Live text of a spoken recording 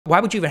Why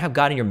would you even have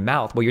God in your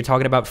mouth while you're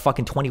talking about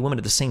fucking 20 women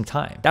at the same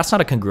time? That's not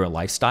a congruent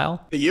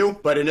lifestyle.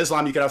 But in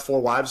Islam, you can have 4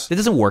 wives. It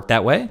doesn't work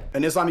that way.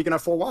 In Islam, you can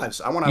have 4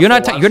 wives. I want to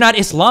have 4 wives. You're not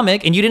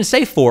Islamic, and you didn't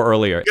say 4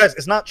 earlier. Guys,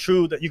 it's not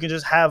true that you can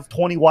just have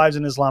 20 wives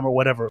in Islam or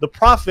whatever. The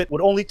Prophet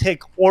would only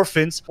take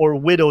orphans or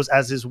widows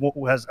as his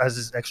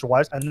extra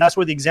wives, and that's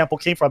where the example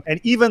came from. And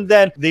even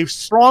then, they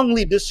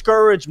strongly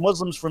discourage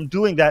Muslims from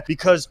doing that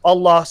because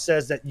Allah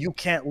says that you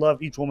can't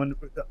love each woman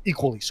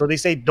equally. So they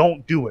say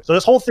don't do it. So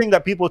this whole thing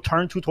that people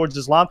turn towards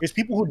Islam is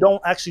people who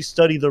don't actually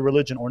study the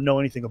religion or know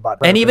anything about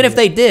it. And even if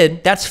they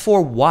did, that's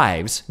 4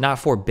 wives, not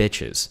 4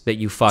 bitches that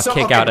you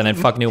kick out and then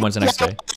fuck new ones the next day.